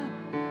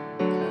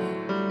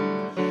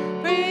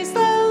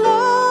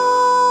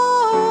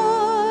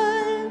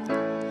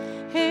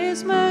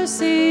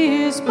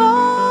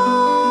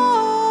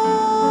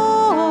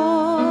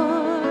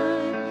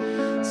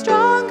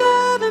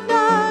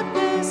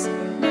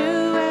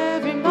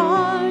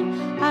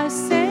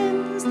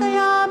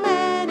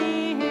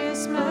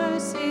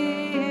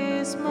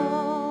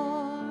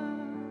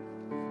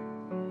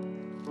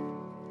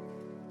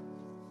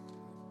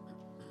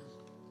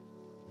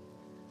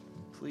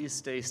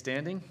stay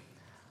standing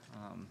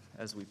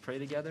as we pray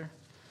together.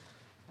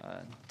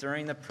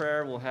 During the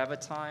prayer, we'll have a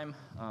time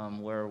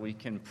where we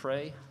can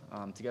pray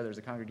together as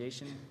a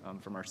congregation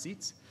from our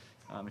seats.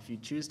 If you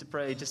choose to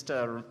pray, just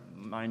a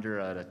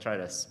reminder to try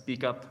to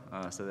speak up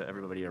so that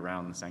everybody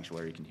around the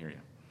sanctuary can hear you.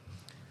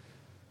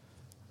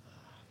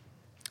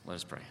 Let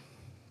us pray.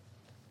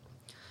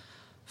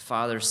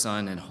 Father,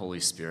 Son, and Holy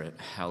Spirit,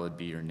 hallowed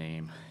be your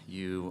name.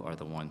 You are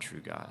the one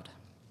true God.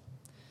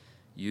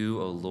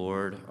 You, O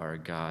Lord, are a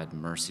God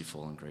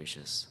merciful and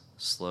gracious,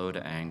 slow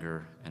to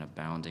anger and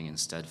abounding in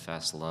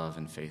steadfast love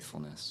and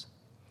faithfulness.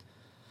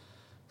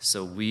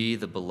 So we,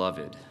 the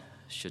beloved,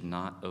 should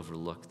not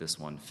overlook this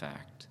one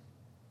fact,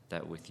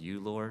 that with you,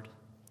 Lord,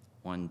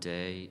 one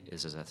day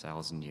is as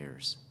 1,000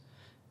 years,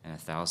 and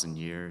 1,000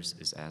 years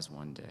is as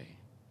one day.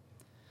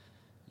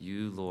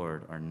 You,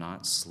 Lord, are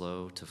not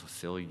slow to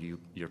fulfill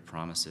your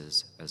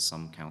promises, as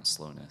some count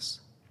slowness,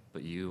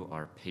 but you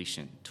are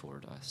patient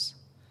toward us,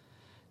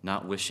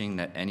 not wishing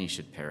that any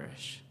should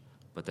perish,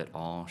 but that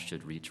all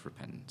should reach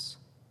repentance.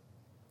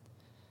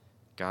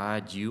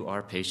 God, you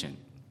are patient.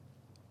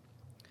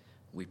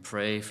 We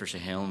pray for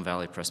Chehalem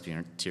Valley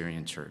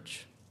Presbyterian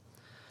Church.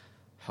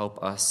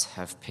 Help us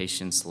have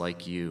patience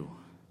like you,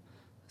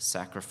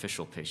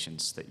 sacrificial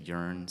patience that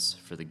yearns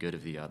for the good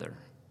of the other.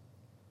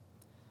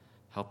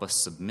 Help us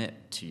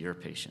submit to your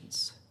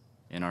patience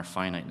in our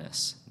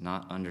finiteness,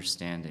 not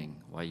understanding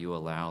why you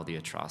allow the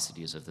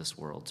atrocities of this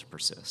world to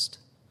persist.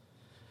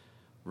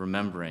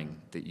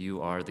 Remembering that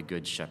you are the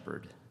good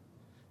shepherd,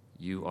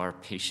 you are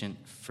patient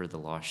for the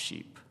lost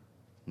sheep,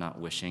 not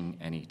wishing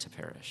any to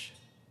perish.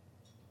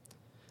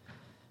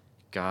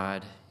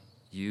 God,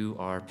 you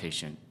are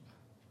patient.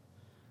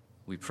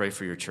 We pray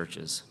for your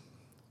churches.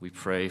 We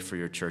pray for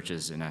your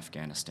churches in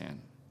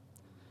Afghanistan.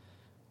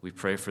 We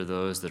pray for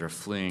those that are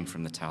fleeing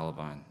from the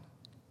Taliban.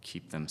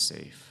 Keep them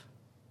safe.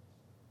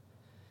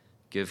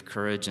 Give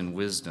courage and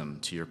wisdom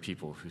to your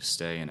people who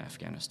stay in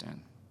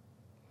Afghanistan.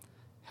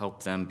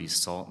 Help them be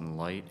salt and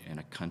light in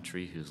a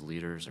country whose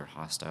leaders are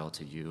hostile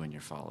to you and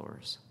your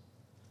followers.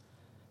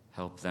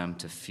 Help them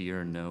to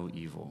fear no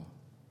evil,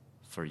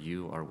 for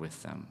you are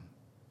with them.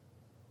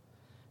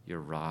 Your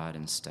rod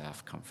and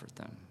staff comfort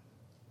them.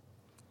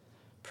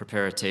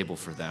 Prepare a table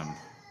for them.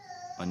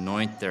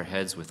 Anoint their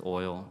heads with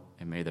oil,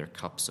 and may their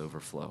cups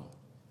overflow.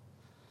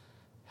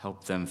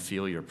 Help them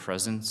feel your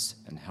presence,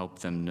 and help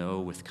them know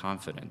with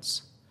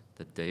confidence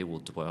that they will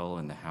dwell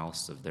in the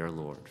house of their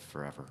Lord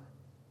forever.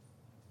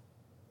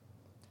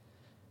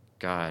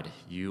 God,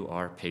 you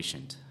are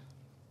patient.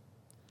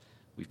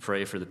 We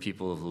pray for the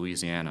people of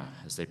Louisiana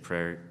as they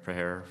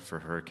prepare for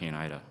Hurricane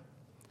Ida.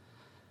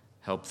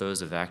 Help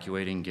those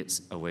evacuating get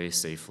away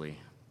safely,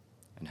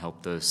 and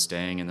help those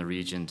staying in the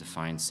region to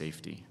find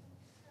safety.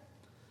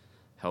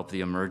 Help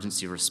the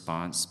emergency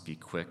response be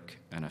quick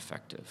and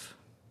effective.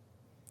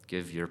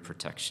 Give your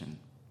protection,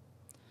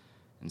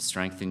 and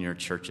strengthen your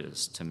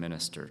churches to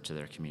minister to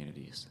their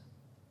communities.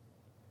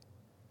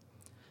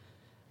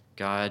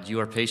 God, you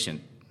are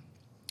patient.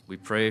 We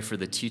pray for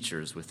the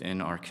teachers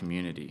within our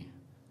community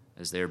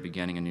as they are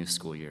beginning a new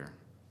school year.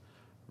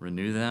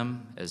 Renew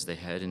them as they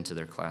head into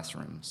their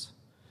classrooms.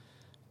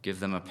 Give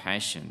them a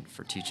passion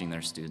for teaching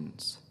their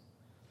students.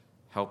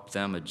 Help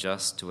them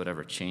adjust to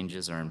whatever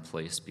changes are in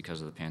place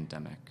because of the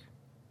pandemic.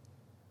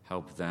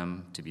 Help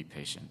them to be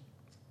patient.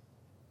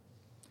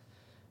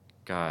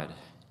 God,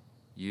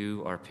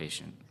 you are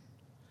patient.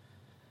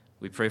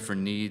 We pray for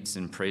needs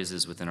and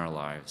praises within our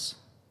lives.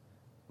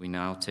 We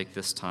now take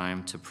this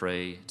time to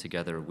pray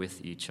together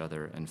with each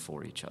other and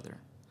for each other.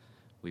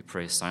 We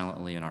pray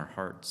silently in our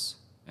hearts,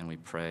 and we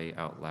pray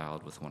out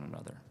loud with one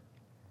another.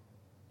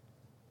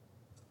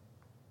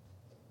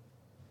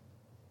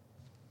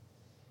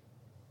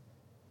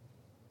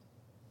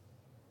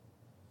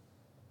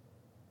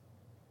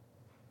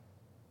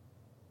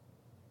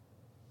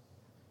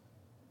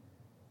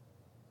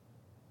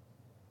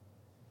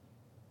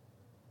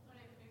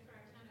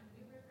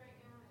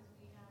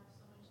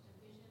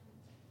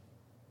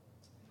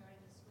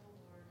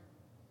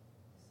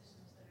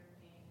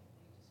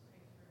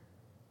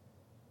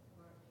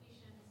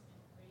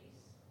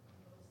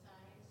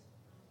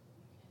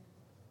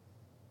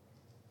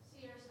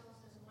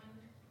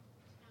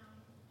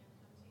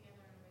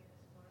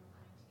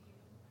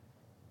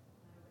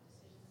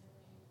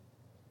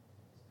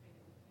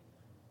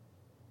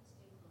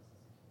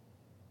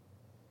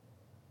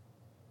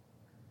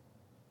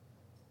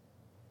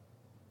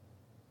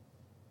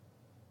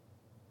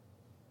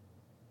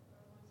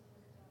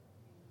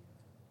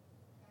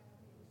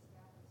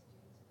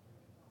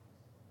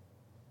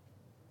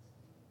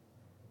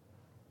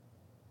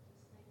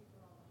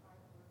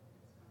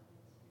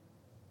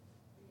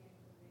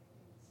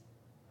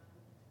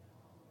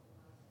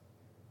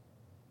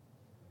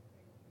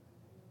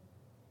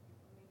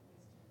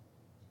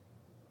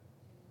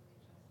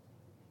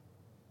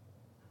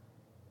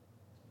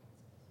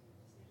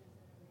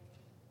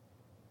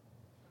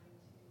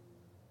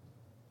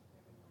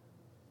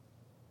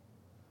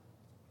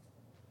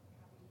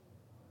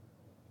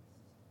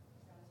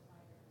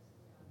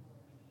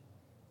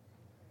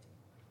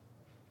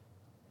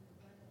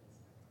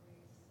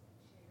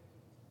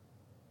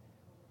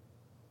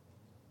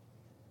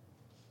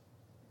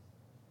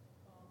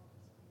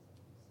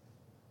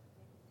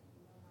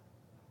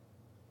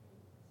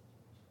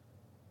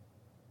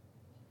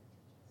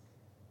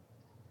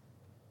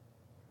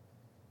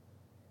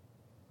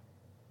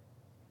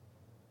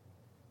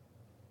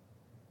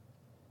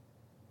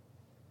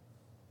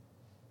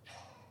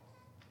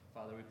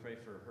 Father, we pray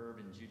for Herb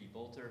and Judy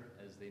Bolter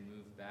as they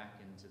move back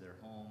into their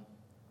home.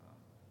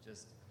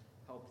 Just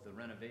help the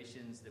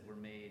renovations that were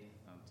made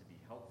to be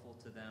helpful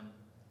to them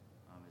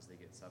as they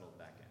get settled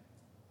back in.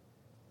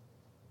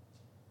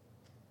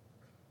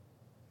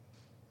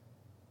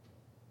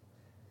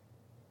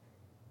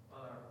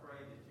 Father, I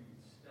pray that you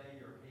would stay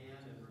your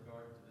hand in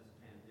regard to this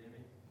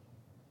pandemic,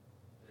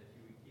 that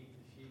you would keep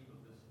the sheep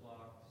of this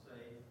flock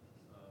safe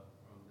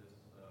from this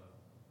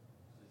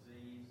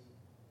disease,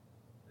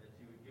 that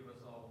you would give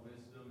us all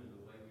wisdom in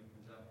the way we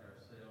conduct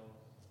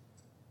ourselves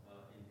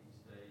in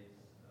these days,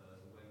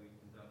 the way we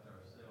conduct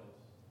ourselves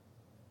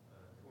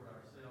toward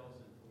ourselves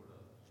and toward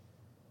others.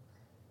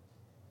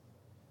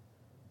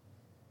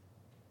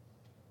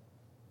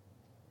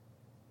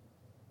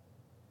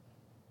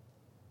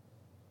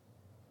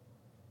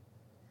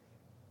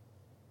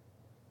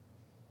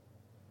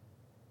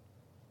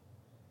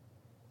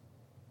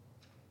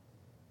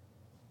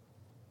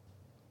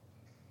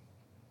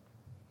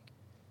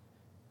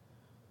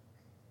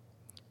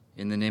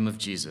 In the name of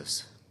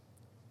Jesus,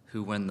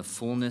 who when the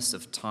fullness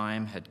of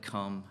time had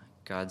come,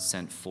 God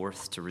sent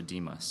forth to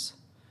redeem us,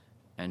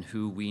 and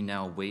who we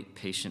now wait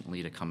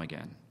patiently to come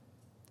again.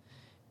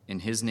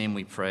 In his name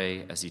we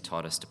pray as he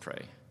taught us to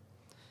pray.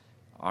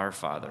 Our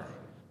Father,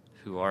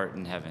 who art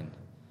in heaven,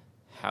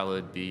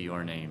 hallowed be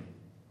your name.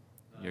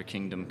 Your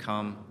kingdom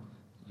come,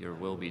 your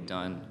will be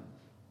done,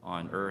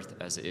 on earth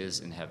as it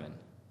is in heaven.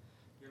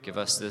 Give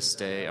us this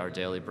day our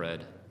daily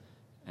bread,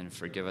 and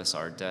forgive us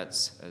our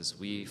debts as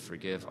we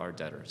forgive our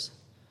debtors.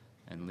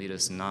 And lead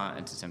us not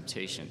into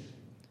temptation,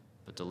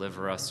 but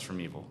deliver us from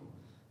evil.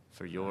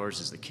 For yours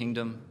is the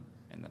kingdom,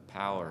 and the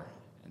power,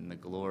 and the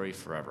glory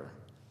forever.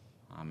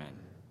 Amen.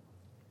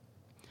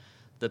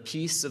 The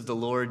peace of the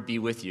Lord be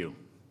with you.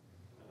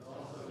 And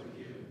also with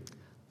you.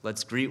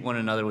 Let's greet one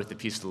another with the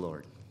peace of the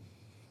Lord.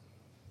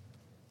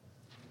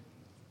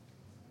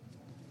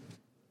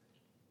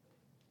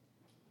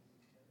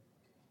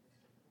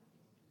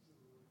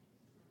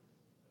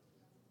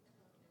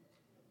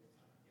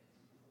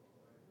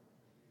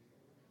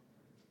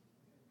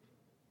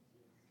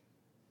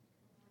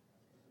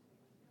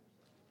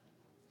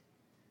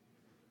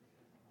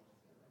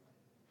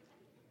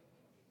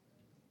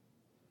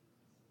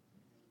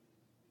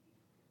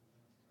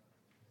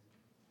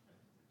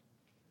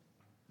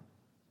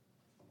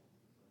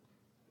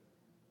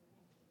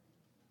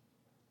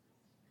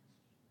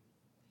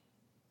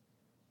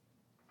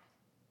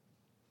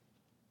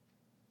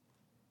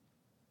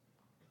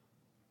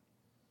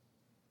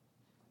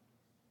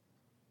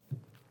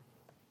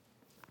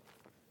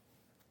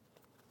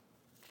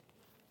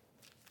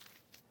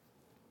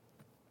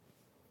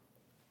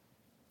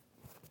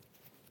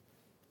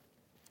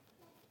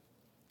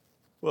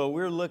 Well,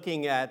 we're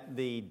looking at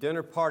the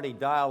dinner party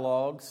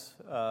dialogues,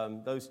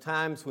 those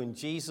times when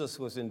Jesus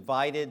was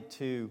invited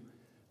to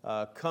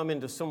come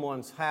into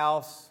someone's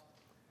house.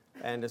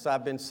 And as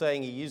I've been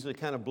saying, he usually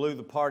kind of blew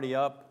the party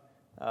up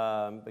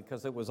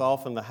because it was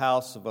often the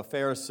house of a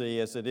Pharisee,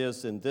 as it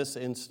is in this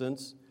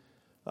instance.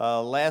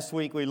 Last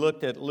week we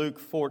looked at Luke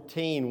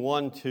 14,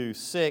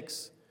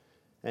 1-6,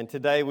 and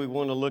today we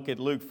want to look at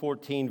Luke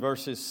 14,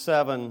 verses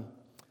 7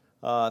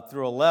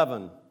 through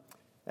 11.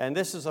 And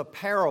this is a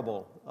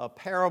parable. A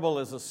parable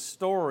is a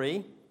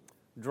story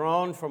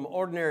drawn from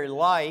ordinary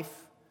life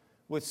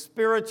with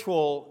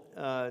spiritual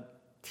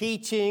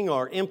teaching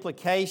or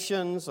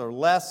implications or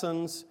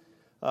lessons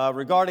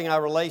regarding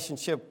our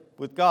relationship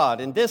with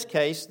God. In this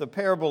case, the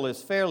parable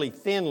is fairly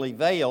thinly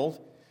veiled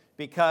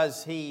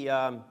because he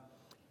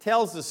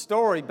tells the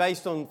story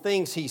based on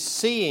things he's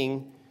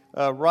seeing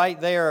right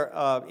there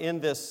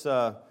in this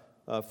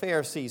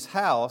Pharisee's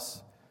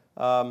house.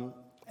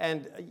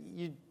 And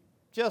you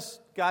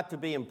just got to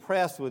be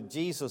impressed with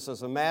Jesus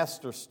as a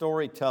master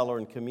storyteller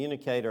and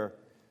communicator,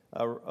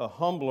 a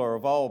humbler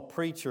of all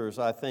preachers,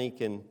 I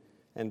think,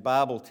 and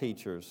Bible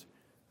teachers.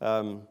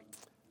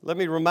 Let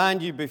me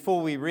remind you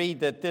before we read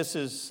that this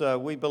is,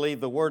 we believe,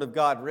 the Word of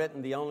God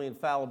written, the only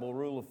infallible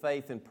rule of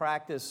faith and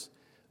practice,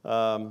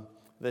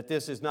 that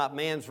this is not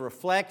man's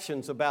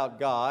reflections about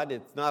God.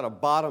 It's not a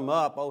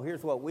bottom-up, oh,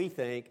 here's what we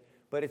think,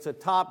 but it's a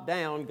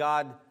top-down,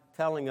 God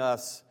telling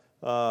us,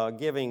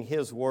 giving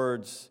His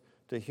words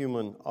to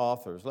human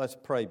authors. Let's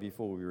pray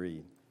before we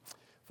read.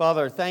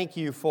 Father, thank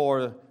you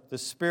for the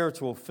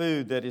spiritual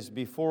food that is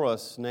before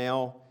us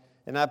now,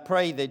 and I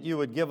pray that you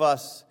would give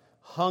us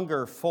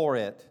hunger for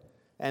it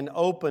and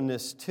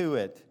openness to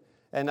it.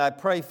 And I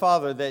pray,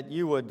 Father, that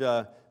you would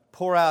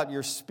pour out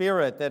your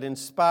Spirit that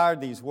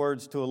inspired these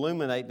words to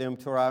illuminate them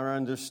to our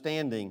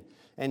understanding,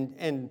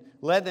 and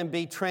let them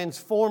be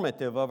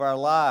transformative of our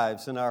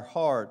lives and our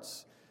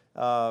hearts,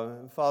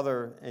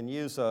 Father, and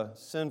use a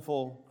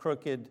sinful,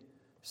 crooked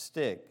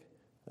stick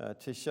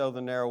to show the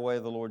narrow way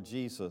of the Lord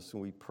Jesus.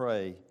 And we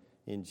pray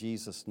in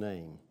Jesus'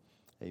 name.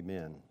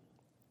 Amen.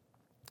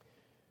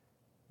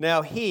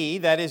 Now he,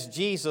 that is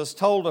Jesus,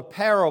 told a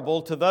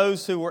parable to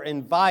those who were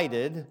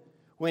invited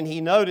when he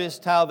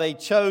noticed how they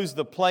chose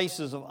the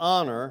places of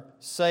honor,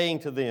 saying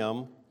to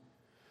them,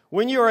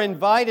 When you are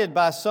invited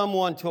by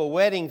someone to a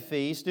wedding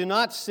feast, do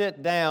not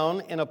sit down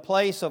in a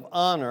place of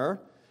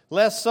honor,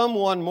 lest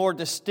someone more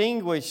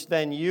distinguished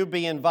than you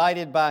be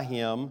invited by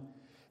him,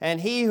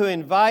 and he who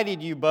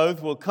invited you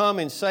both will come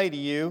and say to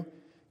you,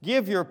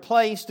 'Give your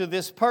place to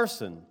this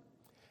person,'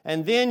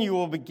 and then you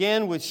will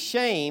begin with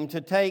shame to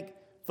take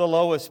the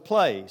lowest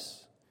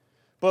place.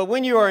 But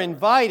when you are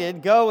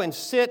invited, go and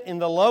sit in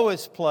the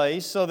lowest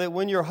place, so that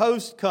when your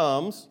host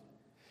comes,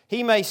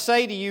 he may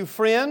say to you,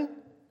 'Friend,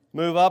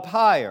 move up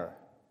higher.'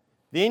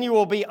 Then you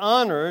will be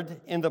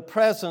honored in the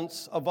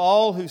presence of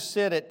all who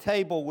sit at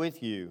table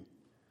with you.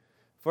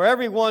 For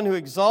everyone who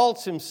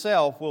exalts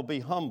himself will be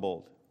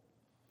humbled,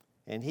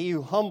 and he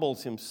who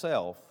humbles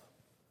himself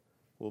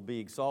will be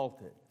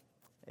exalted."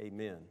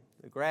 Amen.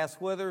 The grass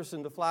withers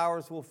and the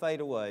flowers will fade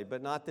away,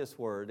 but not this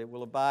word. It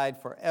will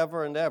abide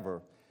forever and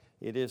ever.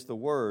 It is the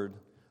word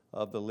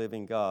of the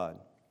living God.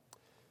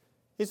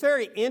 It's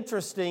very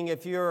interesting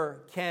if you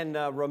can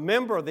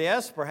remember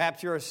this.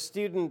 Perhaps you're a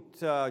student,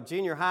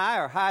 junior high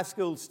or high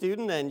school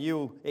student, and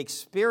you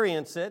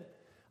experience it.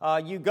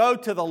 You go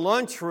to the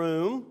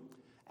lunchroom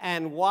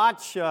and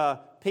watch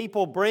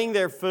people bring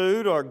their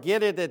food or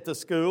get it at the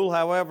school,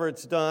 however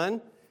it's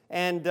done,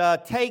 and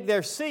take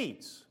their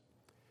seats.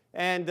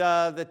 And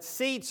the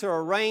seats are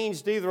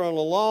arranged either on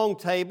a long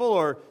table,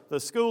 or the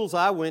schools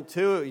I went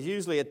to, it was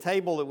usually a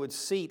table that would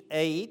seat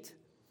 8.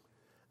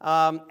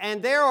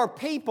 And there are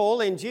people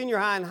in junior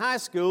high and high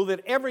school that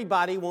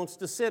everybody wants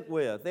to sit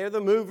with. They're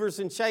the movers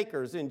and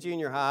shakers in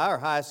junior high or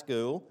high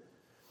school.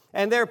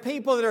 And there are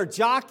people that are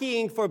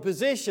jockeying for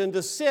position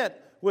to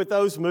sit with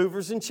those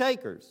movers and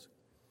shakers.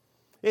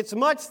 It's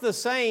much the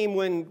same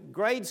when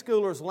grade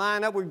schoolers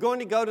line up. We're going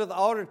to go to the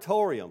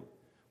auditorium.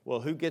 Well,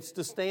 who gets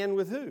to stand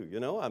with who?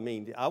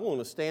 I want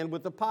to stand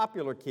with the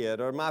popular kid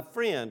or my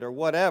friend or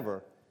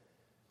whatever.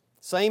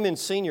 Same in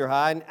senior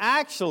high. And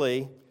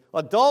actually,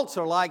 adults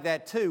are like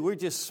that too. We're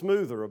just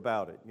smoother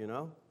about it,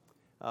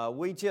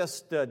 We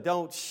just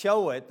don't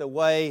show it the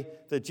way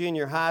the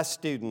junior high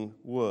student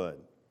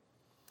would.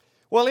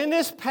 Well, in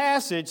this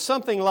passage,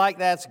 something like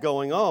that's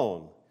going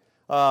on.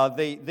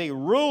 The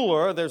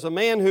ruler, there's a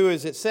man who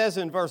is, it says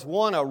in verse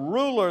 1, a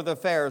ruler of the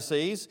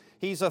Pharisees.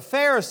 He's a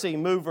Pharisee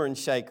mover and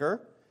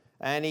shaker,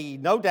 and he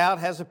no doubt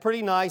has a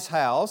pretty nice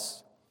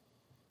house,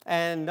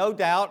 and no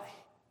doubt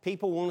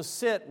people want to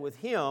sit with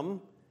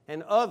him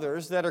and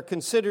others that are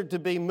considered to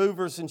be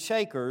movers and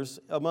shakers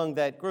among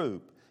that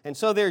group. And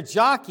so they're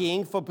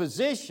jockeying for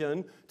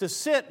position to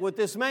sit with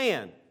this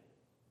man,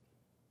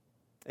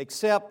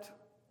 except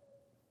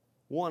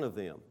one of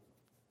them.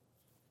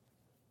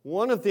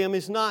 One of them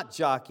is not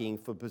jockeying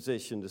for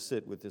position to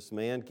sit with this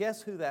man.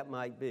 Guess who that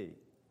might be?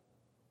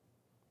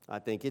 I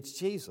think it's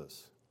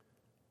Jesus.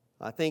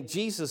 I think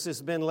Jesus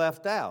has been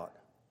left out.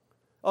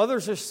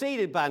 Others are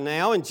seated by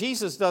now, and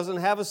Jesus doesn't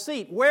have a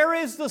seat. Where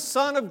is the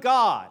Son of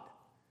God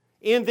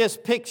in this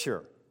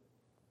picture?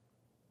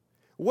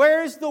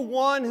 Where is the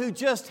one who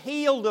just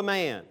healed a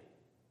man?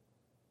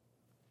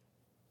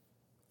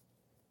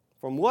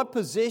 From what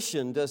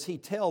position does he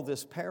tell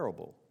this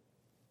parable?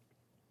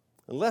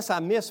 Unless I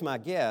miss my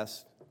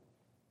guess,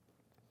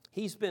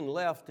 he's been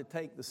left to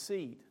take the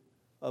seat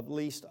of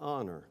least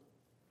honor.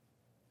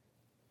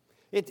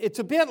 It's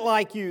a bit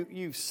like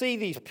you see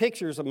these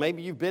pictures, or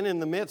maybe you've been in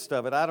the midst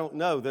of it, I don't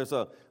know. There's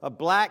a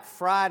Black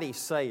Friday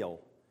sale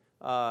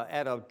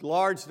at a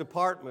large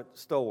department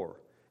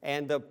store,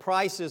 and the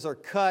prices are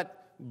cut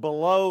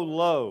below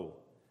low.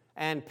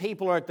 And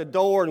people are at the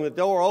door, and when the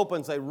door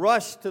opens, they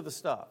rush to the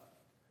stuff.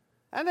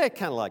 And they're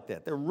kind of like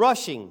that. They're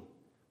rushing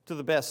to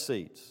the best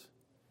seats.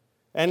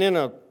 And in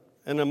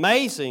an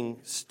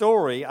amazing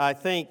story, I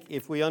think,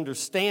 if we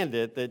understand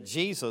it, that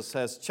Jesus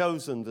has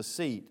chosen the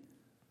seat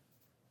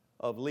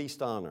of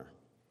least honor.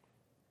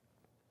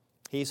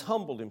 He's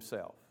humbled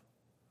himself.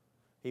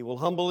 He will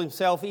humble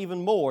himself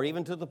even more,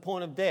 even to the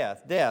point of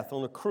death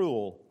on a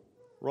cruel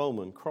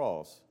Roman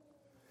cross.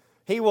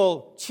 He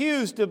will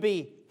choose to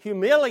be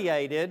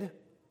humiliated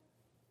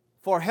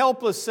for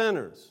helpless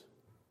sinners.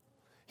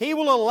 He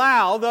will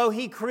allow, though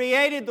he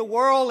created the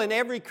world and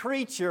every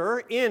creature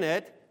in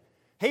it,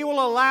 he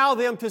will allow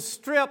them to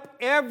strip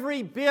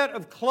every bit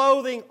of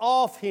clothing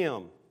off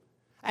him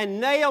and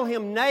nail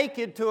him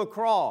naked to a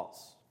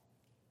cross.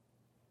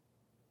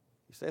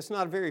 You say, that's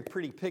not a very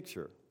pretty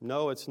picture.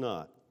 No, it's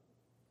not.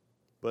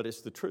 But it's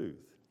the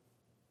truth.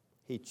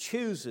 He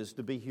chooses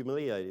to be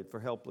humiliated for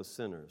helpless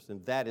sinners,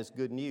 and that is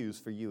good news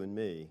for you and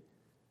me.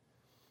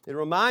 It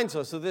reminds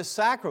us of this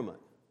sacrament.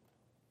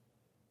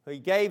 He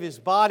gave his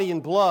body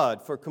and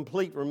blood for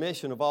complete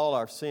remission of all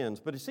our sins,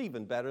 but it's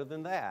even better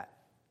than that.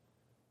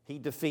 He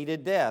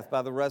defeated death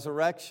by the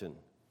resurrection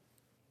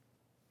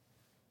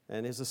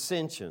and his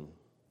ascension,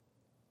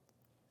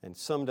 and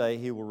someday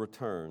he will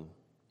return.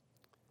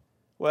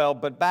 Well,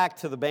 but back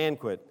to the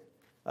banquet.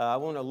 I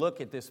want to look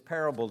at this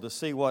parable to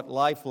see what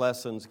life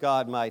lessons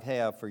God might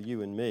have for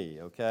you and me,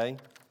 okay?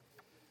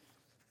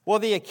 Well,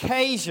 the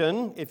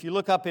occasion, if you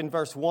look up in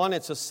verse 1,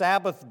 it's a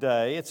Sabbath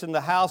day. It's in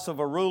the house of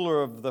a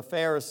ruler of the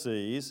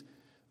Pharisees.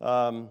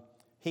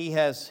 he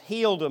has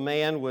healed a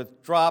man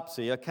with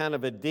dropsy, a kind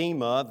of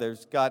edema.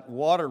 There's got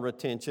water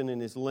retention in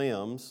his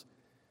limbs.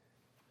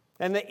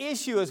 And the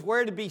issue is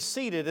where to be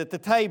seated at the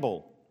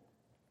table.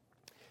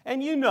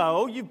 And you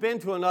know, you've been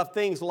to enough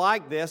things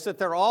like this that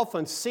there are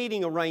often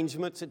seating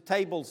arrangements at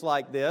tables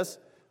like this.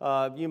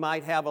 You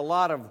might have a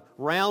lot of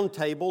round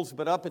tables,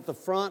 but up at the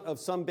front of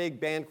some big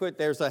banquet,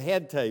 there's a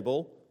head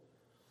table,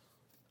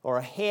 or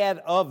a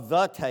head of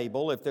the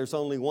table if there's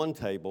only one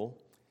table.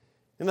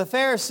 And the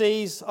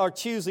Pharisees are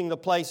choosing the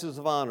places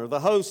of honor. The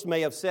host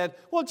may have said,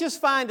 well,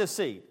 just find a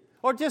seat,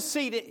 or just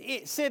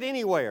sit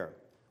anywhere.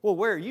 Well,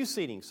 where are you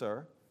sitting,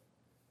 sir?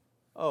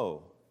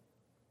 Oh,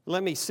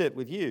 let me sit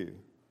with you.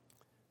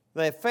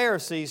 The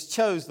Pharisees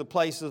chose the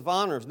places of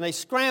honor, and they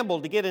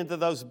scrambled to get into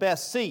those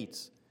best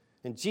seats.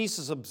 And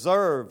Jesus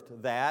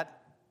observed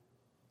that,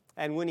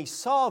 and when he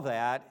saw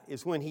that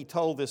is when he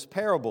told this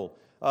parable.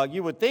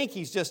 You would think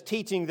he's just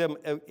teaching them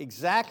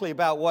exactly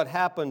about what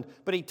happened,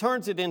 but he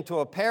turns it into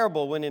a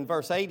parable when in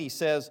verse 8 he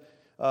says,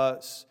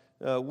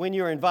 when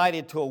you're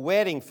invited to a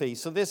wedding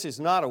feast. So this is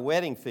not a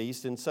wedding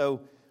feast, and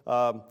so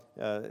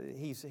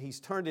he's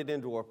turned it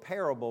into a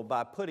parable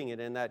by putting it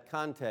in that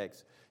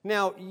context.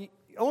 Now,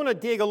 I want to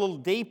dig a little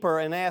deeper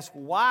and ask,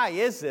 why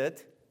is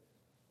it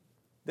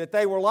that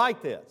they were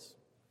like this?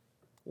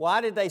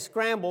 Why did they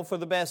scramble for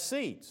the best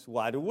seats?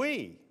 Why do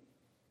we?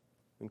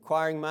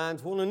 Inquiring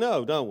minds want to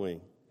know, don't we?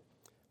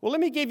 Well, let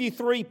me give you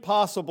 3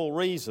 possible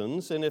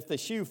reasons, and if the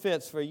shoe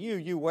fits for you,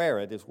 you wear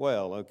it as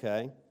well,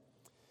 okay?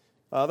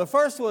 The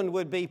first one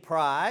would be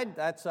pride.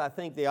 That's, I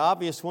think, the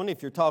obvious one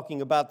if you're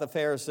talking about the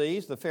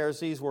Pharisees. The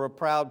Pharisees were a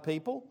proud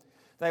people.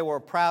 They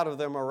were proud of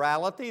their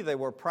morality. They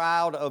were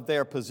proud of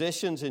their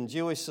positions in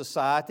Jewish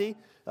society.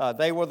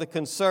 They were the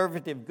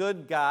conservative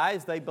good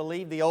guys. They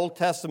believed the Old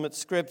Testament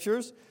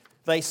Scriptures.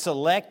 They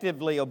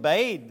selectively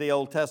obeyed the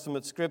Old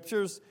Testament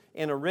Scriptures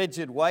in a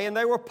rigid way, and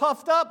they were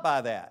puffed up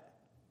by that.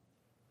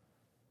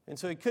 And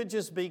so it could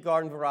just be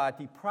garden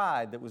variety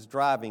pride that was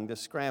driving the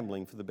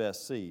scrambling for the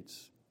best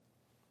seats.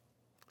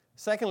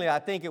 Secondly, I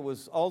think it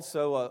was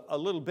also a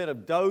little bit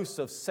of dose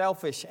of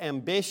selfish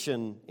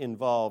ambition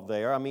involved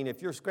there. I mean,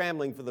 if you're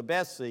scrambling for the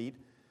best seat,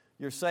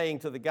 you're saying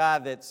to the guy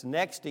that's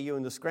next to you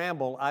in the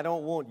scramble, I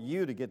don't want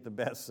you to get the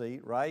best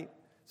seat, right?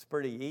 It's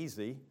pretty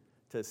easy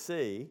to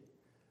see.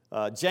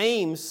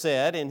 James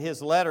said in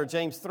his letter,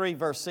 James 3,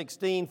 verse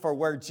 16, for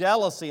where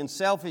jealousy and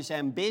selfish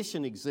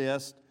ambition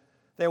exist,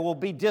 there will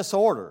be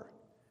disorder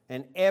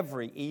and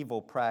every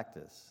evil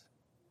practice.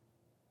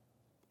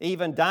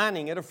 Even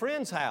dining at a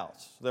friend's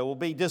house, there will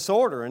be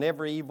disorder and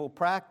every evil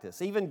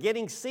practice. Even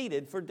getting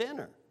seated for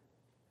dinner.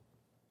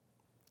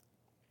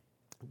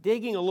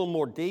 Digging a little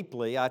more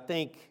deeply, I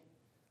think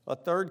a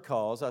third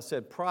cause, I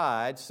said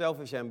pride,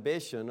 selfish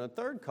ambition, a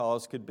third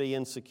cause could be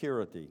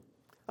insecurity.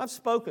 I've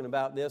spoken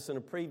about this in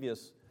a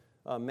previous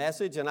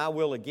message, and I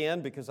will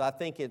again because I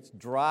think it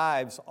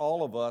drives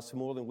all of us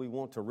more than we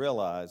want to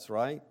realize,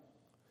 right?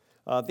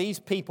 These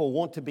people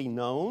want to be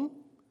known.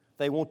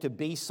 They want to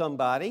be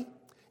somebody.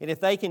 And if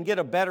they can get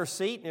a better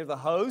seat near the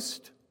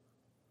host,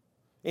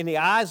 in the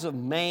eyes of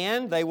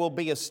man, they will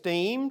be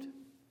esteemed,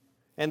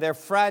 and their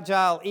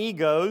fragile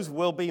egos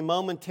will be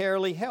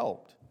momentarily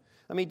helped.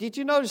 I mean, did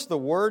you notice the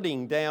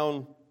wording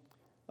down?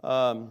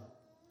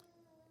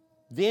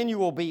 Then you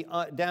will be,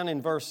 down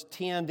in verse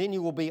 10, then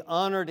you will be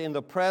honored in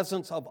the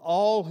presence of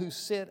all who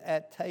sit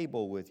at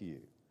table with you.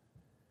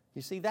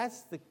 You see,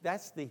 that's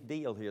the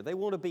deal here. They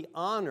want to be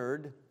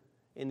honored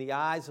in the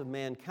eyes of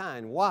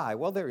mankind. Why?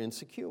 Well, they're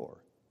insecure.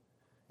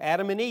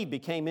 Adam and Eve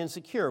became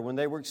insecure when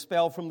they were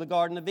expelled from the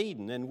Garden of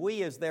Eden, and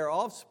we as their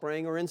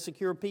offspring are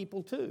insecure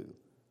people too.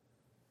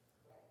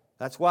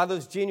 That's why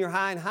those junior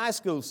high and high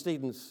school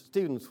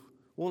students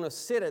want to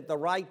sit at the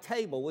right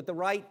table with the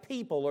right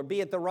people or be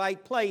at the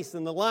right place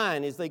in the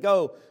line as they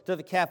go to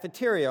the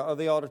cafeteria or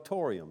the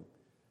auditorium.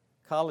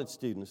 College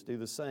students do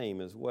the same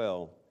as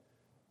well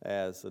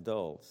as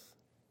adults.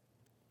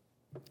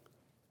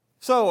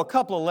 So a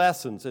couple of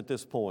lessons at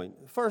this point.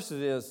 First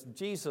is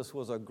Jesus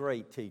was a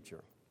great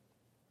teacher.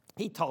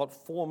 He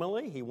taught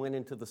formally. He went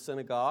into the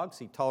synagogues.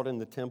 He taught in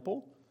the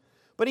temple.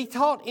 But he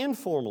taught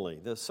informally.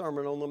 The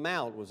Sermon on the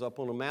Mount was up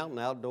on a mountain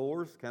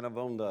outdoors, kind of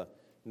on the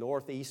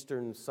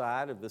northeastern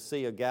side of the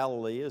Sea of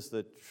Galilee is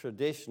the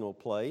traditional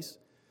place.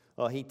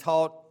 He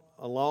taught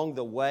along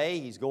the way.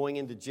 He's going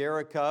into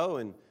Jericho,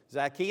 and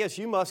Zacchaeus,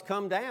 you must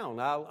come down.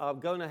 I'm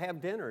going to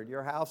have dinner at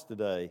your house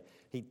today.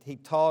 He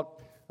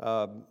taught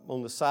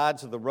on the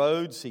sides of the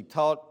roads. He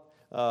taught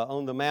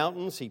on the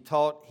mountains. He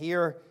taught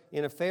here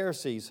in a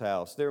Pharisee's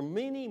house. There are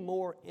many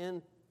more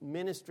in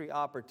ministry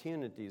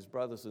opportunities,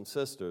 brothers and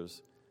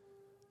sisters,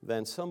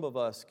 than some of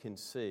us can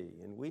see.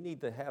 And we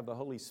need to have the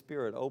Holy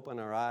Spirit open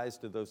our eyes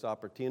to those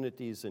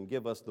opportunities and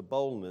give us the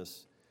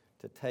boldness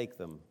to take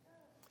them.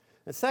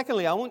 And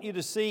secondly, I want you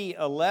to see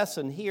a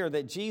lesson here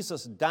that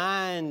Jesus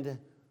dined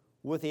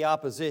with the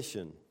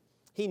opposition.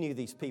 He knew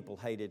these people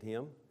hated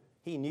him.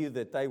 He knew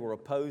that they were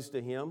opposed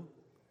to him.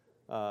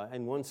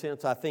 In one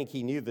sense, I think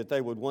he knew that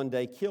they would one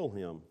day kill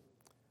him.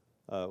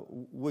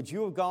 Would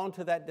you have gone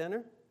to that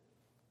dinner?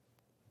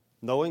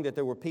 knowing that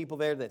there were people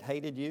there that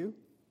hated you.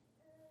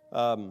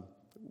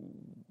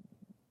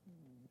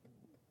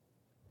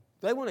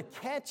 They want to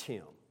catch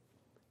him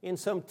in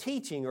some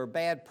teaching or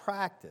bad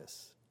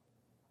practice.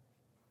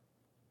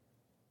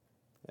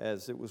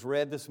 As it was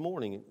read this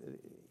morning,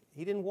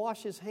 he didn't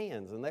wash his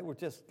hands, and they were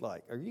just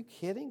like, are you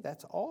kidding?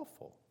 That's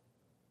awful.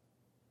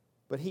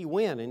 But he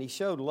went and he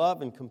showed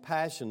love and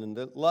compassion, and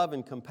the love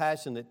and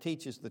compassion that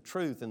teaches the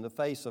truth in the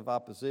face of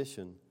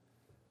opposition.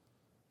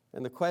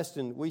 And the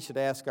question we should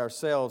ask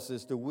ourselves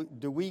is, do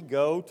we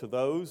go to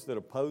those that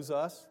oppose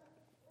us,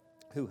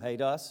 who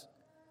hate us,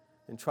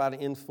 and try to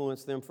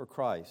influence them for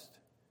Christ?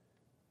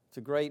 It's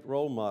a great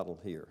role model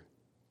here.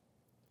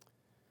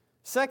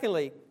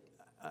 Secondly,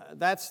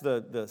 that's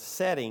the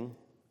setting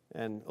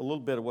and a little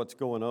bit of what's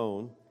going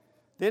on.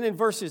 Then in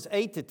verses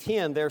 8 to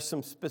 10, there's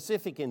some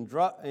specific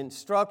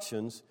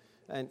instructions,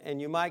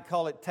 and you might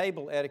call it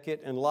table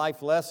etiquette and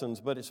life lessons,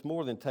 but it's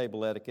more than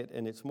table etiquette,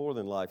 and it's more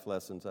than life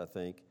lessons, I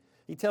think.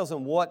 He tells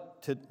them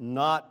what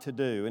not to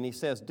do, and he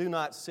says, do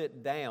not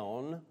sit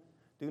down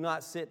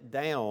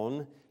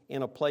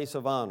in a place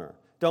of honor.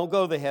 Don't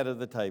go to the head of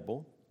the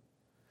table.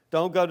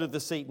 Don't go to the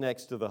seat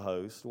next to the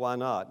host. Why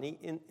not?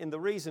 And the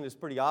reason is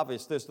pretty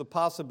obvious. There's the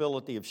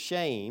possibility of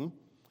shame.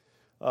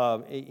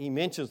 He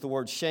mentions the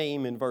word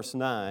shame in verse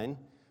 9.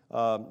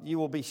 You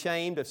will be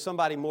shamed if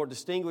somebody more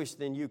distinguished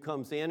than you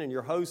comes in and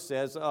your host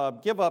says,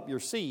 give up your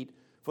seat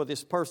for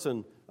this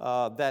person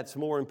that's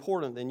more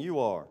important than you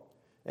are.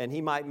 And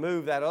he might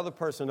move that other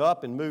person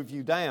up and move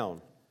you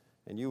down.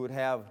 And you would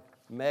have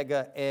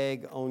mega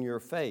egg on your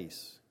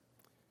face.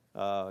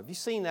 Have you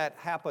seen that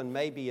happen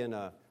maybe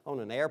on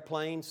an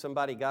airplane?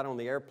 Somebody got on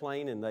the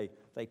airplane and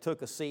they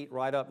took a seat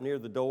right up near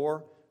the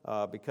door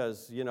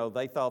because,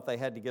 they thought they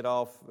had to get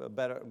off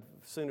better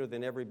sooner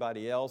than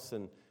everybody else.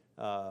 And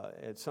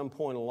at some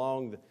point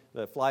along,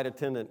 the flight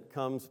attendant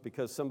comes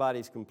because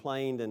somebody's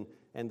complained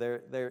and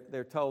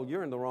they're told,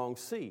 you're in the wrong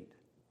seat.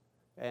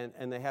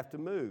 And they have to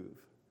move.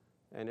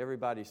 And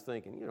everybody's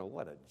thinking,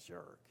 what a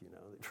jerk,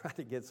 they try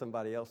to get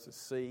somebody else's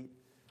seat.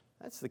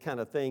 That's the kind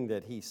of thing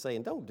that he's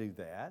saying, don't do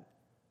that.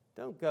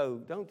 Don't go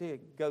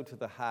to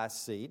the high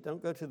seat.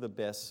 Don't go to the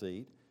best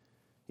seat.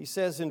 He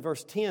says in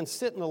verse 10,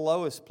 sit in the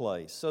lowest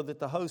place so that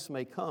the host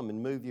may come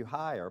and move you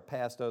higher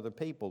past other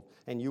people,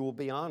 and you will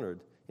be honored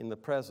in the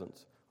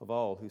presence of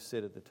all who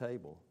sit at the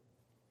table.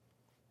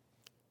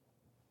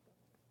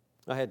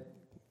 I had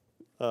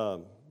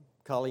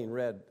Colleen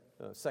read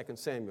 2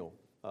 Samuel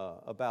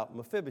about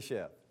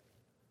Mephibosheth,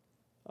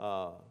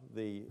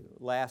 the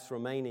last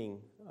remaining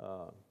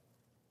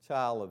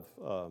child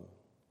of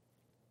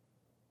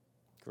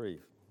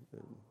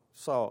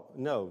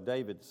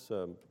David's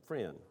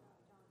friend,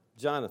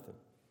 Jonathan.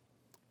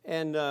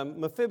 And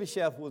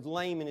Mephibosheth was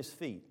lame in his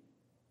feet.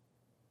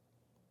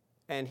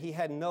 And he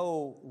had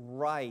no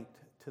right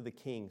to the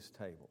king's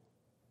table.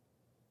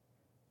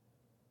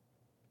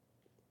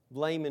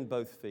 Lame in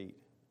both feet.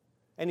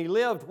 And he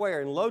lived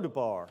where? In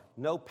Lodabar,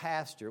 no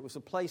pasture. It was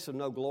a place of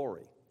no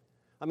glory.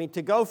 I mean,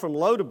 to go from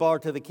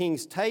Lodabar to the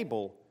king's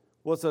table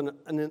was an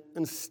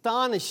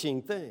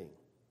astonishing thing,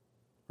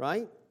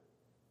 right?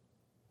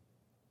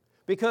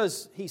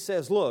 Because he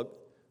says, look,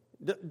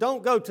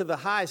 don't go to the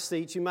high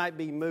seats, you might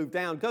be moved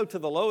down. Go to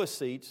the lowest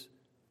seats,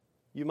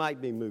 you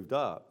might be moved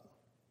up.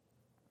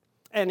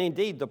 And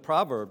indeed, the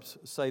Proverbs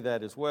say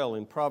that as well.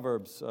 In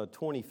Proverbs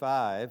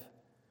 25,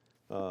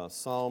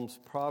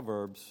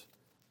 Proverbs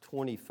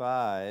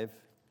 25,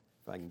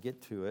 if I can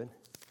get to it,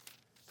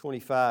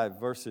 25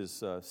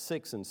 verses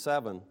 6 and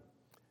 7.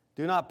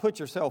 Do not put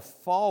yourself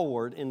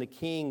forward in the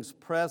king's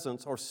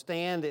presence or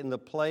stand in the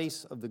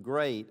place of the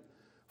great,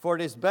 for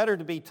it is better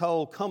to be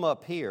told, come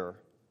up here,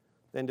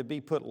 than to be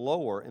put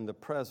lower in the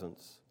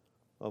presence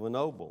of a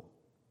noble.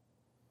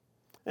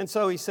 And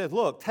so he said,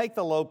 look, take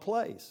the low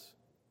place.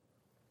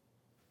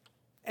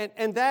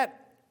 And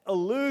that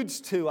alludes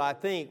to, I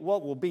think,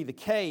 what will be the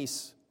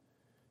case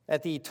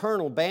at the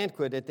eternal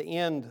banquet at the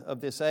end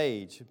of this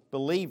age.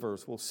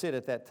 Believers will sit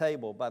at that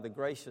table by the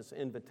gracious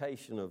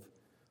invitation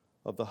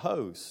of the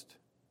host.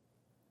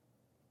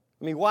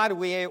 I mean, why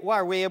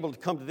are we able to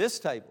come to this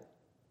table?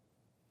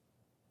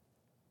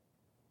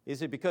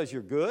 Is it because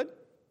you're good?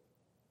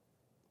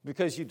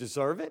 Because you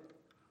deserve it?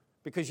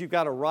 Because you've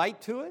got a right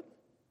to it?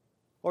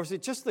 Or is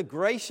it just the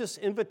gracious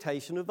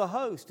invitation of the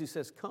host who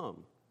says,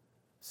 come,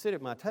 sit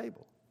at my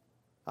table.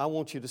 I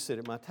want you to sit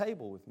at my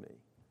table with me.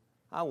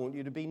 I want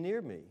you to be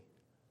near me.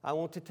 I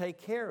want to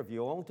take care of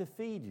you. I want to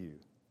feed you.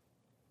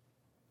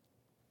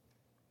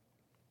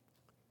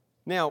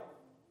 Now,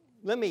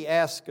 let me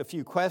ask a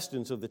few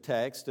questions of the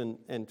text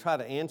and try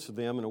to answer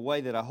them in a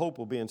way that I hope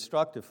will be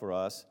instructive for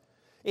us.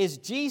 Is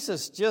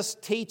Jesus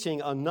just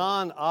teaching a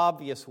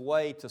non-obvious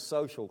way to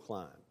social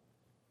climb?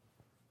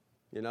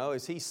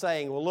 Is he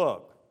saying, well,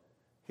 look,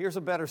 here's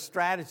a better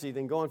strategy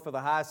than going for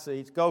the high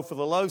seats, go for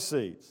the low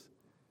seats?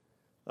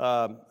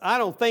 I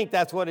don't think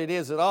that's what it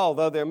is at all,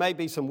 though there may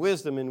be some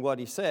wisdom in what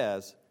he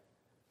says.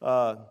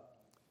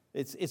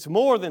 It's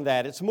more than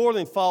that. It's more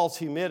than false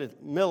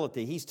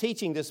humility. He's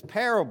teaching this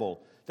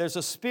parable. There's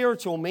a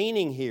spiritual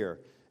meaning here.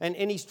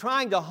 And he's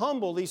trying to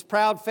humble these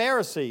proud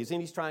Pharisees,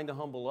 and he's trying to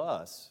humble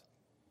us.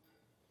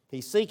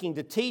 He's seeking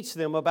to teach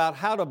them about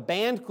how to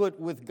banquet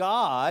with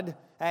God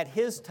at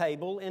his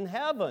table in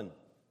heaven.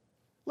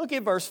 Look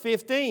at verse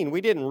 15.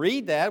 We didn't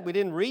read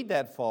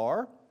that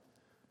far.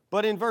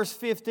 But in verse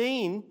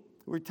 15,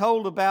 we're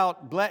told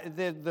about,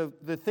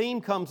 the theme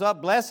comes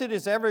up, blessed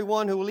is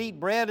everyone who will eat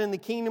bread in the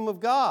kingdom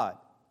of God.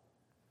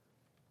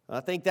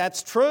 I think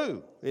that's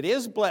true. It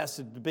is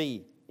blessed to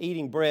be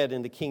eating bread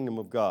in the kingdom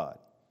of God.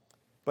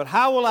 But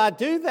how will I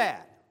do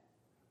that?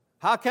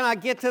 How can I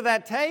get to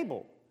that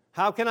table?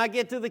 How can I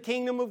get to the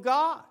kingdom of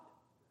God?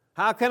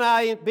 How can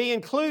I be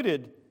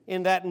included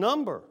in that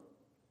number?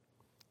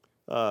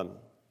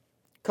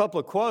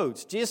 Couple of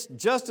quotes.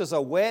 Just as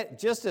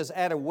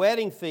at a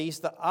wedding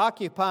feast, the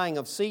occupying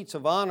of seats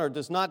of honor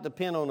does not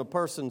depend on a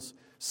person's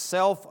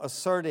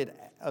self-assertive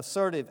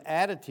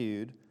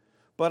attitude,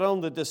 but on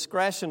the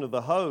discretion of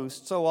the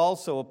host, so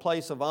also a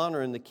place of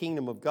honor in the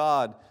kingdom of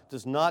God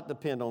does not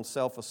depend on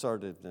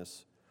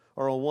self-assertiveness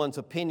or on one's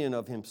opinion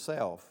of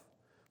himself,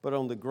 but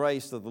on the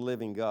grace of the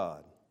living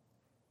God.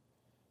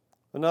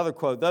 Another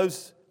quote,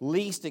 those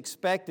least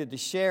expected to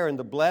share in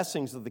the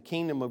blessings of the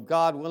kingdom of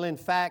God will in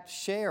fact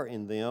share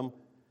in them,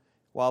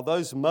 while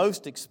those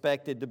most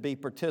expected to be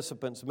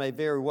participants may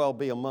very well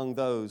be among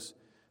those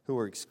who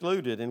are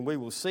excluded. And we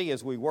will see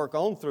as we work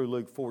on through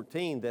Luke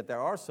 14 that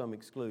there are some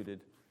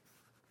excluded.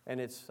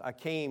 And I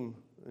came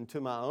unto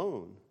my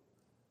own,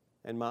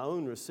 and my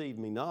own received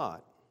me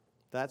not.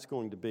 That's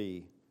going to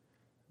be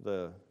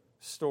the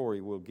story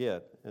we'll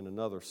get in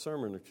another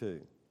sermon or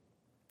two.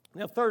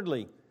 Now,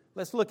 thirdly,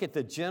 let's look at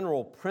the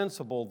general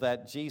principle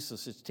that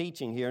Jesus is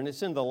teaching here, and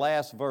it's in the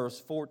last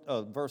verse,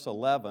 verse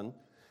 11.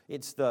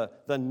 It's the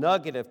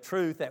nugget of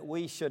truth that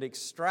we should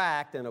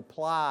extract and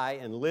apply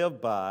and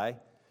live by.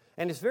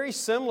 And it's very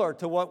similar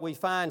to what we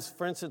find,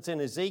 for instance,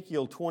 in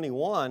Ezekiel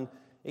 21,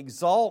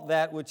 exalt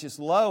that which is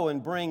low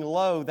and bring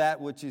low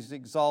that which is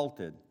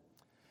exalted.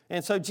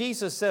 And so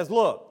Jesus says,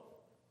 look,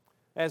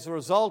 as a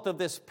result of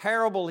this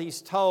parable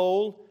he's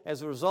told,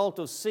 as a result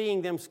of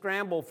seeing them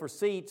scramble for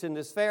seats in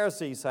this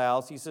Pharisee's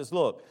house, he says,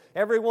 look,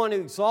 everyone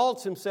who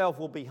exalts himself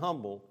will be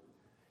humbled,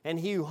 and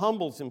he who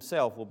humbles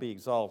himself will be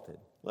exalted.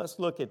 Let's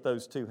look at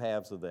those two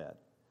halves of that.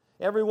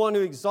 Everyone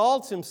who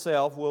exalts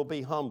himself will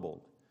be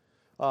humbled.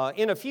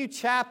 In a few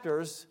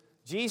chapters,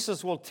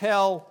 Jesus will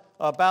tell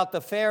about the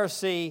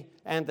Pharisee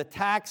and the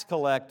tax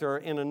collector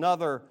in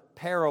another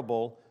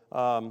parable.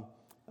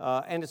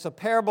 And it's a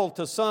parable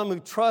to some who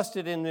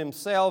trusted in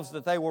themselves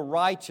that they were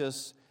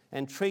righteous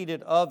and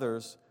treated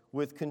others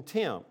with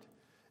contempt.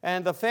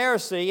 And the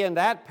Pharisee in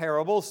that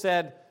parable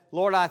said,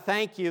 Lord, I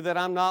thank you that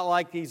I'm not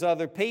like these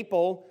other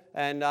people,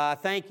 and I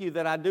thank you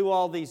that I do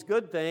all these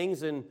good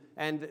things. And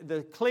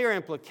the clear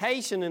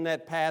implication in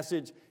that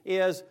passage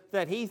is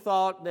that he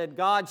thought that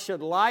God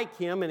should like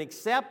him and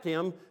accept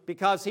him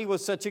because he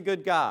was such a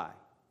good guy.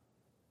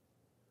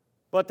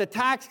 But the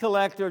tax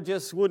collector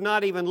just would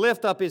not even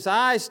lift up his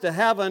eyes to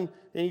heaven,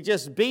 and he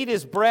just beat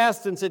his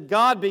breast and said,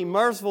 God, be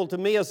merciful to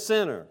me, a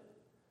sinner.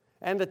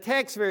 And the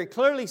text very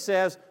clearly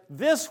says,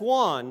 this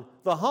one,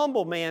 the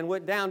humble man,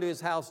 went down to his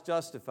house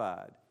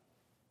justified,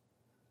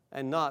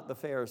 and not the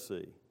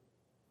Pharisee.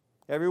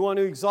 Everyone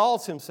who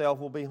exalts himself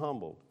will be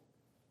humbled.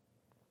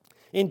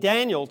 In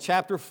Daniel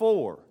chapter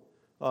 4,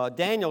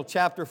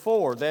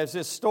 there's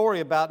this story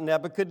about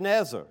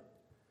Nebuchadnezzar.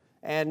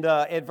 And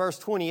at verse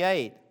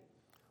 28,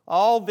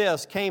 all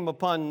this came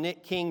upon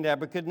King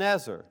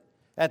Nebuchadnezzar.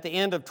 At the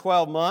end of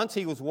 12 months,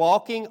 he was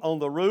walking on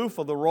the roof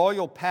of the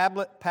royal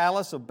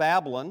palace of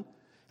Babylon,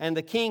 and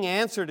the king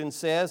answered and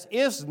says,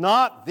 is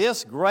not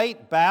this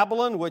great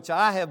Babylon, which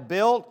I have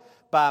built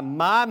by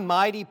my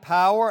mighty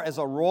power as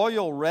a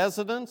royal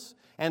residence,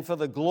 and for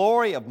the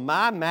glory of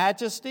my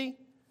majesty?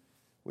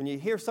 When you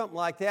hear something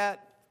like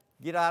that,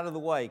 get out of the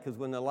way, because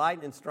when the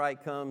lightning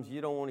strike comes,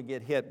 you don't want to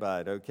get hit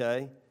by it,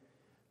 okay?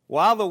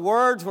 While the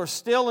words were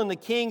still in the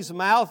king's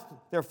mouth,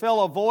 there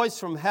fell a voice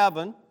from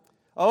heaven,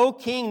 O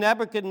King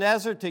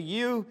Nebuchadnezzar, to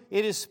you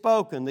it is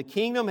spoken, the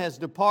kingdom has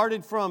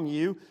departed from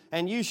you,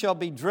 and you shall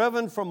be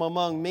driven from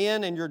among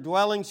men, and your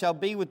dwelling shall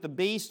be with the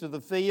beasts of the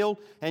field,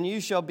 and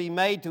you shall be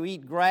made to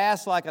eat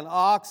grass like an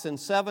ox, and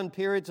 7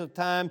 periods of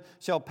time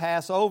shall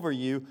pass over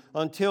you,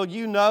 until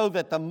you know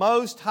that the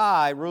Most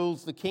High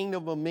rules the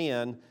kingdom of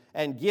men,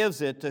 and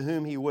gives it to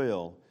whom he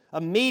will.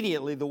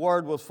 Immediately the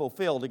word was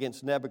fulfilled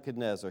against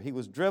Nebuchadnezzar. He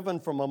was driven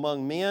from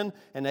among men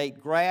and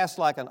ate grass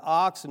like an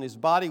ox, and his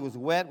body was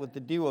wet with the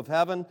dew of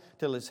heaven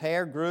till his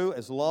hair grew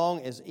as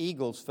long as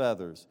eagle's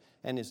feathers,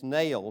 and his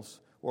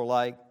nails were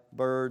like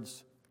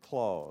birds'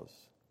 claws.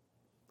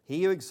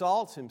 He who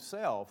exalts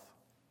himself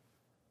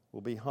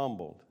will be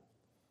humbled.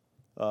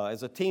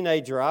 As a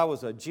teenager, I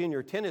was a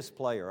junior tennis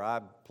player.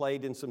 I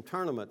played in some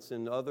tournaments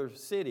in other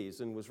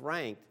cities and was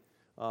ranked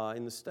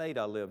in the state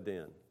I lived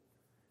in.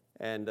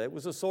 And it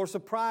was a source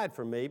of pride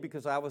for me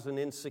because I was an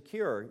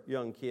insecure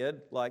young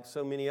kid like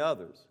so many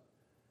others.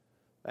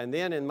 And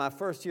then in my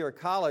first year of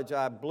college,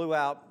 I blew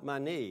out my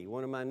knee,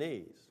 one of my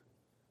knees.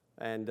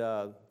 And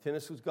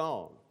tennis was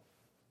gone.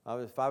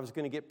 If I was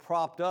going to get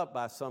propped up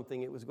by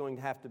something, it was going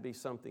to have to be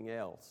something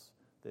else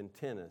than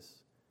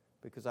tennis,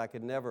 because I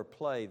could never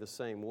play the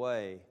same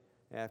way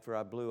after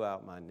I blew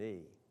out my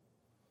knee.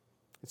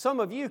 And some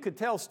of you could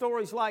tell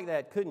stories like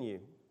that, couldn't you?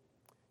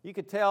 You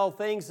could tell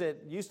things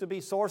that used to be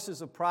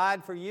sources of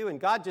pride for you, and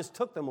God just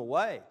took them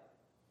away.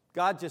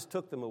 God just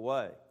took them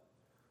away.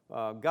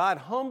 God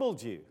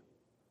humbled you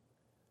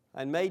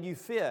and made you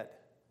fit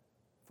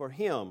for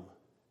Him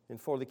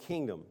and for the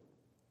kingdom.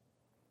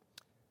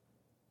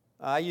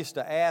 I used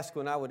to ask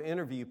when I would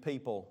interview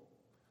people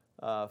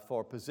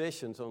for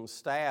positions on the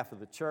staff of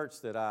the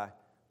church that I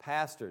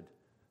pastored,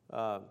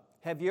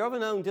 have you ever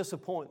known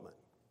disappointment?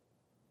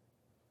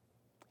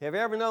 Have you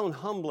ever known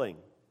humbling?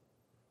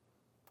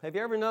 Have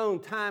you ever known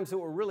times that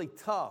were really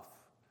tough,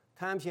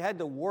 times you had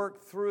to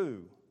work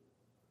through?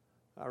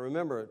 I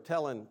remember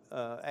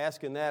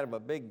asking that of a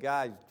big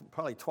guy,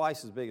 probably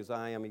twice as big as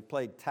I am. He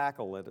played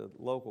tackle at a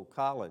local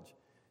college.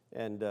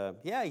 And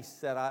he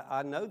said,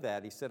 I know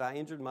that. He said, I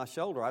injured my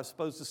shoulder. I was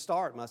supposed to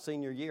start my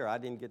senior year. I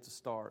didn't get to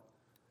start.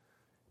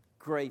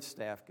 Great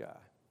staff guy.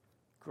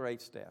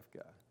 Great staff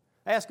guy.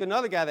 I asked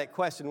another guy that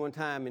question one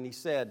time, and he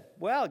said,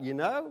 well,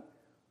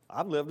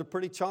 I've lived a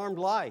pretty charmed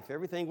life.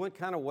 Everything went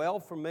kind of well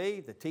for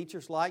me. The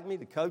teachers liked me.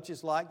 The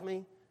coaches liked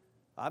me.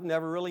 I've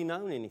never really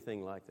known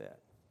anything like that.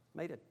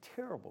 Made a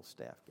terrible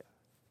staff guy.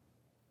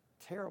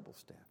 Terrible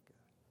staff guy.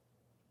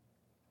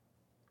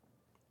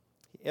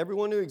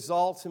 Everyone who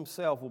exalts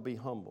himself will be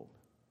humbled,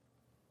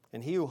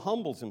 and he who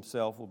humbles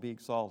himself will be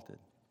exalted.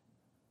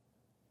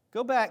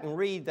 Go back and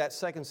read that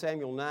 2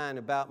 Samuel 9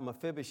 about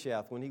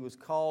Mephibosheth when he was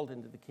called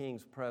into the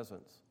king's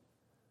presence.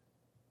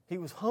 He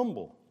was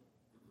humble.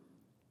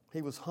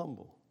 He was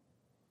humble.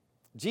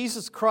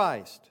 Jesus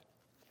Christ,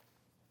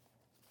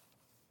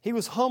 He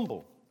was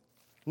humble.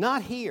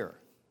 Not here,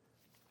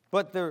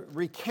 but the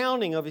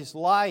recounting of His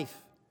life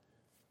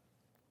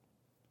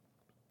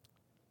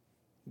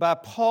by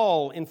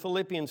Paul in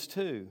Philippians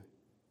 2.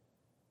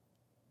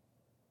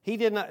 He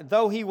did not,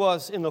 though He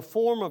was in the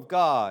form of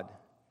God,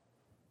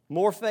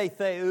 morphe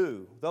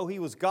theou, though He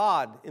was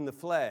God in the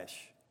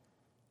flesh,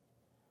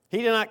 He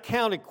did not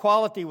count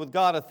equality with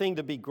God a thing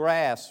to be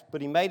grasped,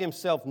 but He made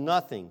Himself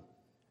nothing,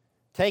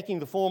 taking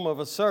the form of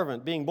a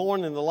servant, being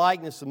born in the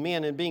likeness of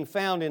men, and being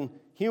found in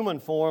human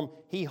form,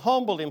 He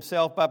humbled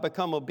Himself by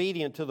becoming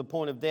obedient to the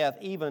point of death,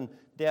 even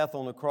death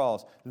on the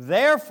cross.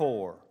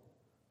 Therefore,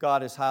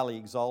 God has highly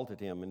exalted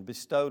Him and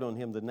bestowed on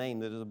Him the name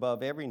that is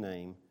above every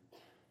name,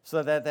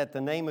 so that at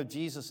the name of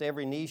Jesus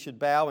every knee should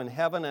bow in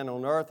heaven and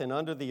on earth and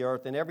under the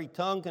earth, and every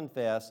tongue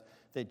confess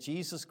that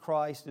Jesus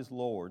Christ is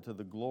Lord, to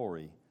the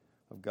glory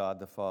of God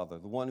the Father.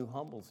 The one who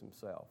humbles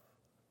himself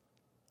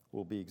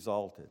will be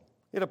exalted.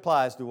 It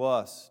applies to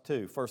us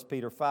too. 1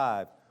 Peter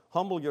 5,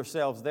 humble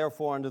yourselves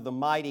therefore under the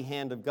mighty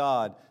hand of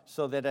God,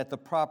 so that at the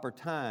proper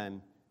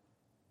time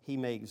He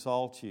may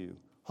exalt you.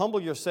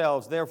 Humble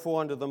yourselves, therefore,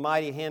 under the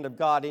mighty hand of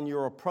God in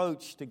your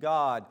approach to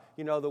God.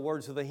 You know the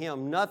words of the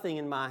hymn, nothing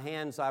in my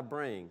hands I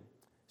bring,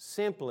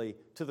 simply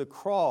to the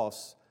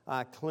cross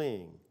I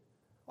cling.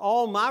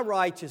 All my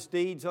righteous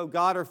deeds, O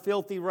God, are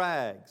filthy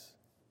rags.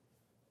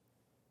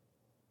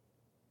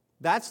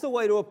 That's the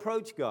way to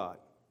approach God.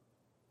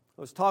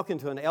 I was talking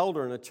to an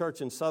elder in a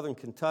church in southern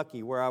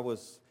Kentucky where I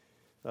was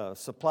a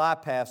supply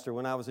pastor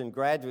when I was in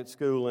graduate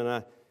school,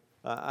 and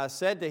I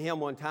said to him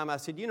one time, I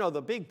said,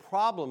 the big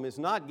problem is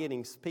not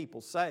getting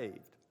people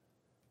saved.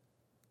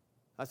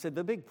 I said,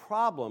 the big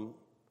problem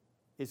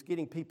is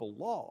getting people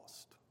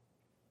lost.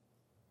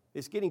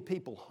 It's getting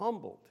people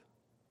humbled.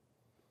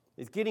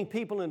 It's getting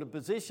people in a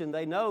position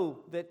they know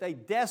that they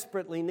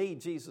desperately need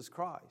Jesus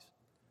Christ.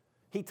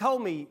 He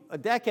told me a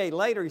decade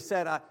later, he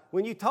said,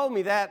 when you told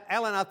me that,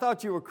 Alan, I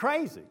thought you were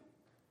crazy.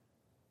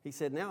 He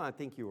said, now I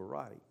think you were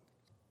right.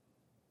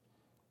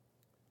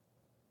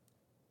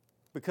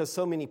 Because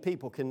so many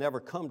people can never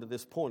come to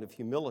this point of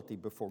humility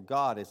before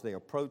God as they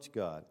approach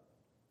God,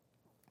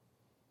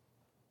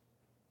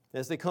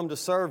 as they come to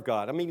serve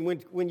God. I mean,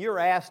 when you're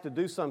asked to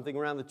do something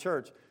around the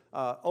church,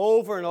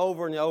 over and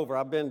over and over,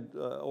 I've been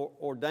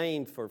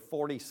ordained for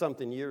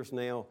 40-something years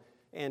now,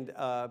 and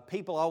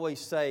people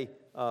always say,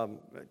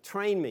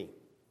 train me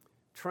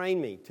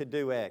to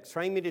do X,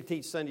 train me to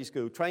teach Sunday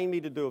school, train me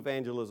to do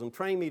evangelism,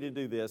 train me to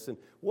do this. And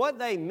what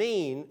they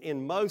mean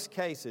in most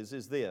cases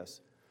is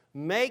this: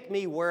 make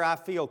me where I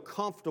feel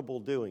comfortable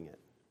doing it.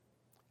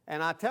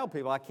 And I tell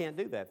people I can't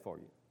do that for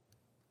you.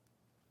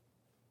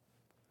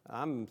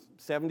 I'm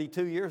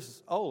 72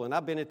 years old, and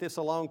I've been at this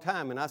a long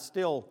time, and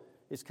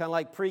it's kind of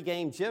like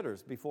pregame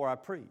jitters before I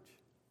preach.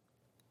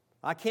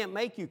 I can't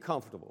make you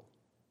comfortable.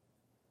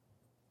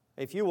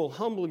 If you will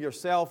humble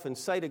yourself and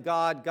say to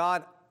God,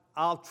 God,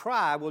 I'll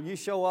try, will you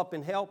show up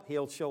and help?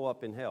 He'll show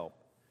up and help.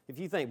 If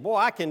you think, boy,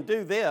 I can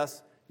do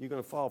this, you're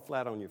going to fall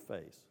flat on your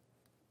face.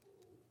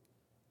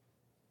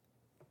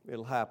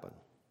 It'll happen.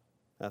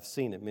 I've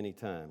seen it many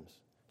times.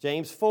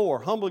 James 4,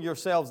 humble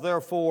yourselves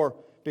therefore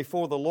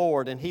before the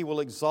Lord, and He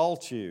will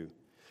exalt you.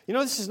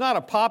 This is not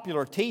a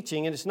popular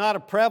teaching, and it's not a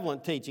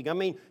prevalent teaching. I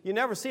mean, you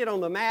never see it on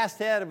the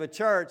masthead of a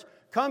church.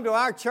 come to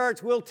our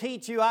church, we'll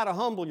teach you how to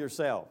humble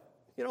yourself.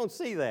 You don't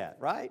see that,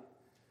 right?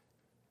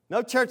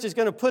 No church is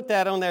going to put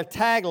that on their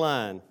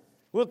tagline.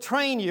 We'll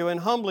train you in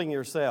humbling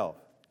yourself.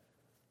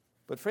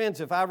 But friends,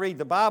 if I read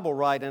the Bible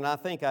right, and I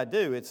think I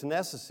do, it's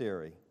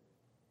necessary.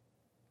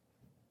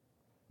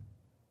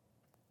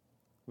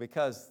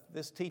 Because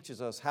this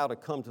teaches us how to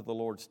come to the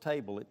Lord's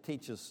table. It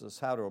teaches us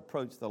how to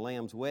approach the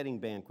Lamb's wedding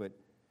banquet.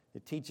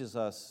 It teaches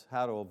us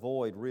how to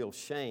avoid real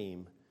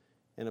shame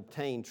and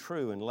obtain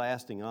true and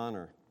lasting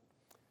honor.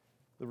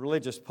 The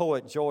religious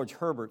poet George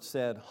Herbert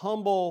said,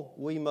 "Humble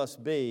we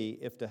must be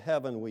if to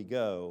heaven we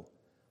go.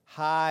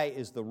 High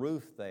is the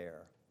roof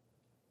there,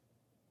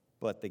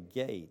 but the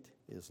gate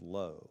is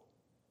low."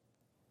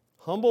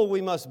 Humble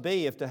we must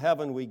be if to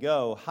heaven we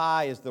go.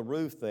 High is the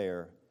roof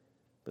there,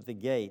 but the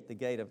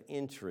gate of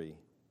entry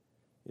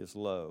is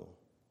low.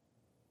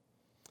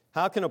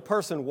 How can a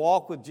person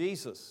walk with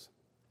Jesus?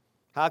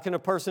 How can a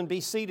person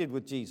be seated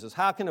with Jesus?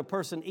 How can a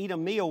person eat a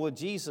meal with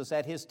Jesus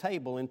at his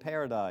table in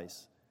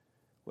paradise?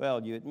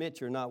 Well, you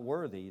admit you're not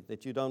worthy,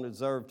 that you don't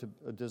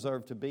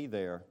deserve to be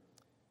there.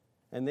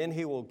 And then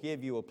he will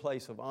give you a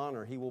place of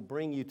honor. He will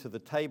bring you to the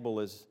table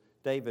as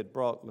David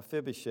brought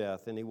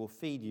Mephibosheth, and he will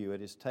feed you at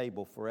his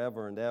table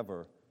forever and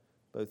ever,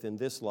 both in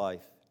this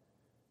life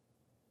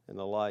and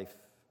the life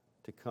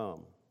to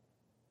come.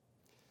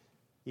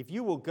 If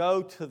you will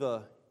go to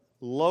the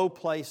low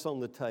place on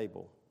the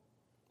table,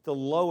 the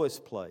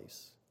lowest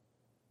place,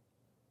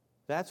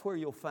 that's where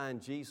you'll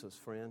find Jesus,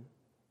 friend.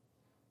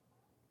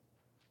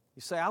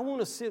 You say, I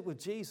want to sit with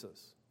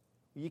Jesus.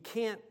 You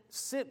can't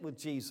sit with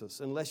Jesus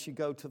unless you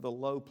go to the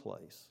low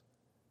place.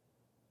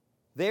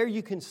 There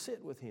you can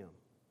sit with him.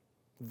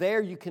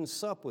 There you can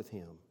sup with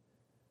him.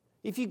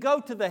 If you go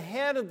to the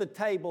head of the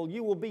table,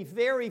 you will be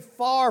very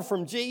far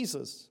from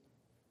Jesus.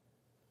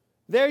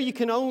 There you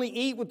can only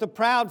eat with the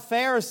proud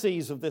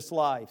Pharisees of this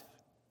life.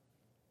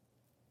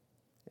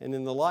 And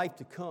in the life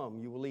to come,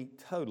 you will eat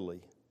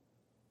totally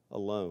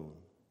alone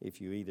if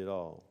you eat at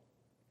all.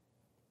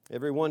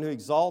 Everyone who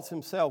exalts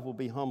himself will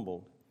be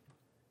humbled,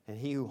 and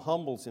he who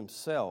humbles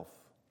himself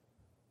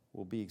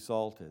will be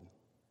exalted.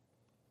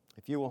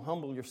 If you will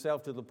humble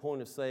yourself to the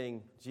point of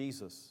saying,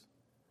 Jesus,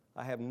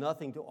 I have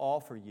nothing to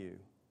offer you,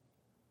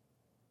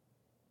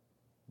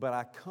 but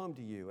I come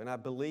to you and I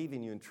believe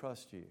in you and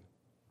trust you,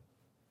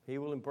 he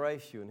will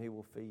embrace you and he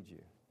will feed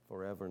you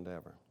forever and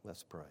ever.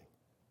 Let's pray.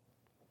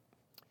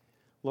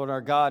 Lord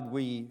our God,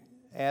 we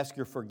ask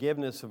your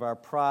forgiveness of our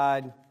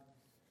pride,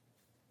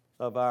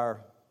 of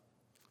our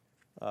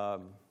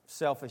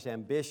selfish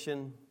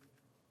ambition,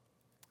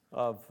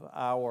 of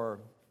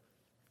our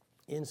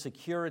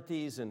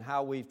insecurities and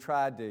how we've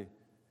tried to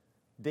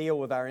deal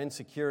with our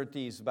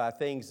insecurities by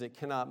things that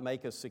cannot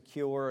make us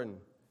secure and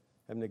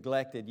have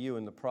neglected you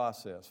in the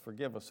process.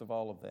 Forgive us of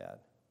all of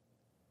that.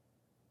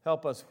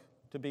 Help us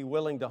to be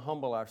willing to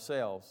humble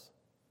ourselves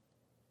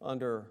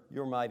under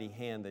your mighty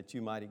hand that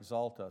you might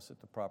exalt us at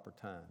the proper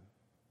time.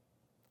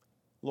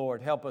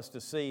 Lord, help us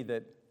to see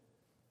that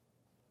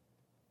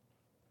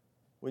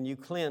when you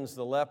cleanse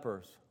the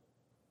lepers,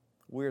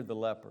 we're the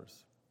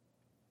lepers.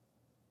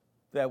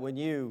 That when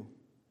you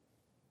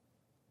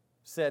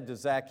said to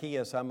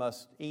Zacchaeus, I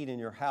must eat in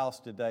your house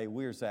today,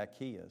 we're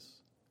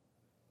Zacchaeus.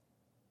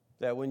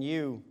 That when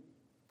you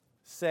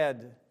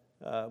said,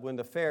 when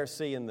the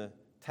Pharisee and the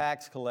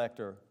tax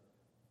collector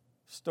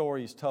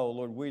story is told,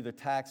 Lord, we're the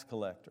tax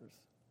collectors.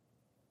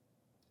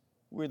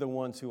 We're the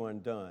ones who are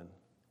undone.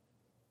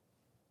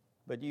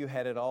 But you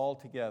had it all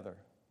together.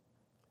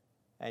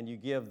 And you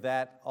give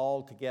that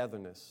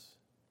all-togetherness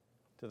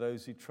to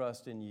those who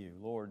trust in you.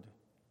 Lord,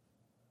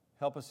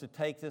 help us to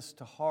take this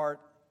to heart.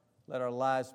 Let our lives